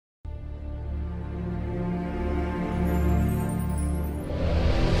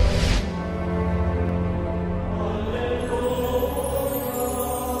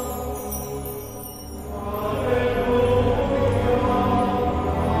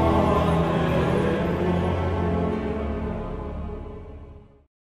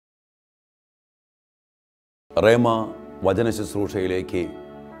റേമ വചന ശുശ്രൂഷയിലേക്ക്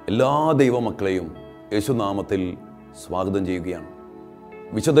എല്ലാ ദൈവമക്കളെയും യേശുനാമത്തിൽ സ്വാഗതം ചെയ്യുകയാണ്.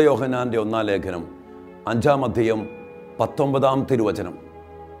 വിശുദ്ധ യോഹന്നാൻ്റെ 1-ാം ലേഖനം 5-ാം അധ്യായം 19-ാം തിരുവചനം.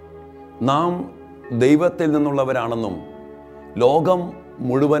 നാം ദൈവത്തിൽ നിന്നുള്ളവരാണെന്നും ലോകം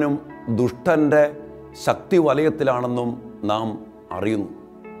മുഴുവനും ദുഷ്ടൻ്റെ ശക്തി വലയത്തിലാണെന്നും നാം അറിയുന്നു.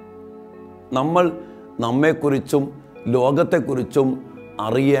 നമ്മൾ നമ്മെക്കുറിച്ചും ലോകത്തെക്കുറിച്ചും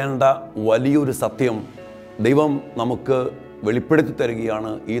അറിയേണ്ട വലിയൊരു സത്യം ദൈവം നമുക്ക് വെളിപ്പെടുത്തി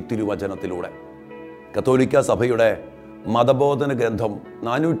തരികയാണ് ഈ തിരുവചനത്തിലൂടെ. കത്തോലിക്ക സഭയുടെ മതബോധന ഗ്രന്ഥം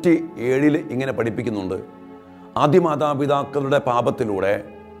 407 ഇങ്ങനെ പഠിപ്പിക്കുന്നുണ്ട്. ആദിമാതാപിതാക്കളുടെ പാപത്തിലൂടെ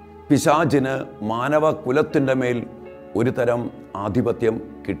പിശാചിന് മാനവകുലത്തിൻ്റെ മേൽ ഒരു തരം ആധിപത്യം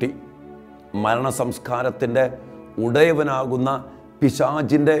കിട്ടി. മരണസംസ്കാരത്തിൻ്റെ ഉടയവനാകുന്ന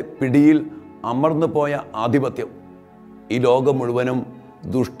പിശാചിൻ്റെ പിടിയിൽ അമർന്നു പോയ ആധിപത്യം ഈ ലോകം മുഴുവനും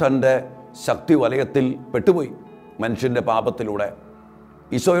ദുഷ്ടൻ്റെ ശക്തി വലയത്തിൽ പെട്ടുപോയി. മനുഷ്യൻ്റെ പാപത്തിലൂടെ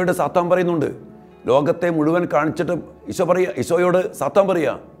ഈശോയോട് സാത്താൻ പറയുന്നുണ്ട്, ലോകത്തെ മുഴുവൻ കാണിച്ചിട്ട് ഈശോയോട് സാത്താൻ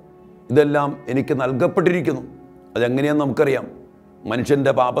പറയുക, ഇതെല്ലാം എനിക്ക് നൽകപ്പെട്ടിരിക്കുന്നു. അതെങ്ങനെയാണെന്ന് നമുക്കറിയാം.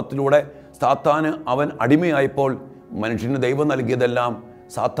 മനുഷ്യൻ്റെ പാപത്തിലൂടെ സാത്താന് അവൻ അടിമയായപ്പോൾ മനുഷ്യന് ദൈവം നൽകിയതെല്ലാം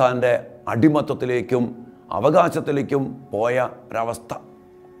സാത്താൻ്റെ അടിമത്വത്തിലേക്കും അവകാശത്തിലേക്കും പോയ ഒരവസ്ഥ.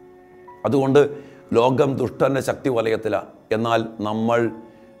 അതുകൊണ്ട് ലോകം ദുഷ്ടൻ്റെ ശക്തി വലയത്തിലാണ്. എന്നാൽ നമ്മൾ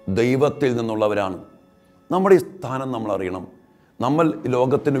ദൈവത്തിൽ നിന്നുള്ളവരാണ്. നമ്മുടെ ഈ സ്ഥാനം നമ്മൾ അറിയണം. നമ്മൾ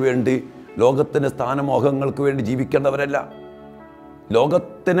ലോകത്തിന് വേണ്ടി, ലോകത്തിൻ്റെ സ്ഥാനമോഹങ്ങൾക്ക് വേണ്ടി ജീവിക്കേണ്ടവരല്ല.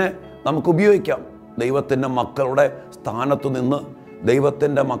 ലോകത്തിന് നമുക്ക് ഉപയോഗിക്കാം. ദൈവത്തിൻ്റെ മക്കളുടെ സ്ഥാനത്തു നിന്ന്,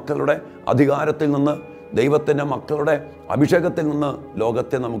 ദൈവത്തിൻ്റെ മക്കളുടെ അധികാരത്തിൽ നിന്ന്, ദൈവത്തിൻ്റെ മക്കളുടെ അഭിഷേകത്തിൽ നിന്ന്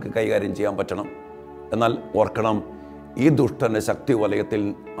ലോകത്തെ നമുക്ക് കൈകാര്യം ചെയ്യാൻ പറ്റണം. എന്നാൽ ഓർക്കണം, ഈ ദുഷ്ടൻ്റെ ശക്തി വലയത്തിൽ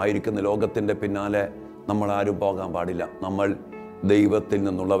ആയിരിക്കുന്ന ലോകത്തിൻ്റെ പിന്നാലെ നമ്മൾ ആരും പോകാൻ പാടില്ല. നമ്മൾ ദൈവത്തിൽ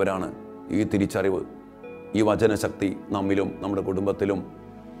നിന്നുള്ളവരാണ്. ഈ തിരിച്ചറിവ്, ഈ വചനശക്തി നമ്മിലും നമ്മുടെ കുടുംബത്തിലും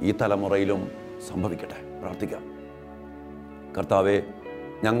ഈ തലമുറയിലും സംഭവിക്കട്ടെ. പ്രാർത്ഥിക്കാം. കർത്താവേ,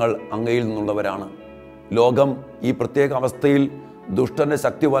 ഞങ്ങൾ അങ്ങയിൽ നിന്നുള്ളവരാണ്. ലോകം ഈ പ്രത്യേക അവസ്ഥയിൽ ദുഷ്ടൻ്റെ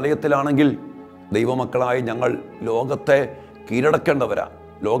ശക്തി വലയത്തിലാണെങ്കിൽ ദൈവമക്കളായി ഞങ്ങൾ ലോകത്തെ കീഴടക്കേണ്ടവരാ.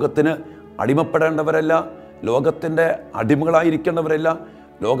 ലോകത്തിന് അടിമപ്പെടേണ്ടവരല്ല, ലോകത്തിൻ്റെ അടിമകളായിരിക്കേണ്ടവരല്ല,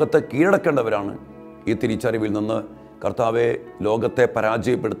 ലോകത്തെ കീഴടക്കേണ്ടവരാണ്. ഈ തിരിച്ചറിവിൽ നിന്ന് കർത്താവെ, ലോകത്തെ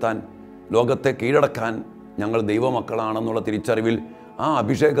പരാജയപ്പെടുത്താൻ, ലോകത്തെ കീഴടക്കാൻ ഞങ്ങൾ ദൈവമക്കളാണെന്നുള്ള തിരിച്ചറിവിൽ, ആ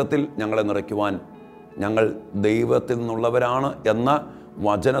അഭിഷേകത്തിൽ ഞങ്ങളെ നിറയ്ക്കുവാൻ, ഞങ്ങൾ ദൈവത്തിൽ നിന്നുള്ളവരാണ് എന്ന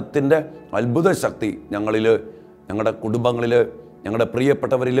വചനത്തിൻ്റെ അത്ഭുത ശക്തി ഞങ്ങളിൽ, ഞങ്ങളുടെ കുടുംബങ്ങളിൽ, ഞങ്ങളുടെ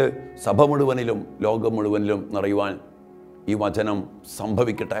പ്രിയപ്പെട്ടവരിൽ, സഭ മുഴുവനിലും ലോകം മുഴുവനിലും നിറയുവാൻ ഈ വചനം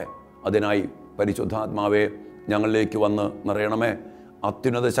സംഭവിക്കട്ടെ. അതിനായി പരിശുദ്ധാത്മാവെ ഞങ്ങളിലേക്ക് വന്ന് നിറയണമേ.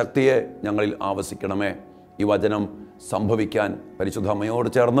 അത്യുന്നത ശക്തിയെ ഞങ്ങളിൽ ആവസിക്കണമേ. ഈ വചനം സംഭവിക്കാൻ പരിശുദ്ധ അമ്മയോട്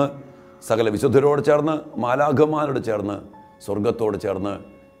ചേർന്ന്, സകല വിശുദ്ധരോട് ചേർന്ന്, മാലാഖമാരോട് ചേർന്ന്, സ്വർഗത്തോട് ചേർന്ന്,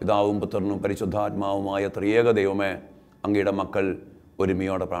 പിതാവും പുത്രനും പരിശുദ്ധാത്മാവുമായ ത്രിയേക ദൈവമേ, അങ്ങയുടെ മക്കൾ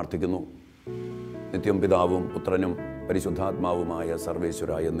ഒരുമയോടെ പ്രാർത്ഥിക്കുന്നു. നിത്യം പിതാവും പുത്രനും പരിശുദ്ധാത്മാവുമായ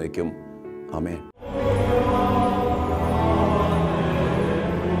സർവേശ്വര എന്നേക്കും. ആമേൻ.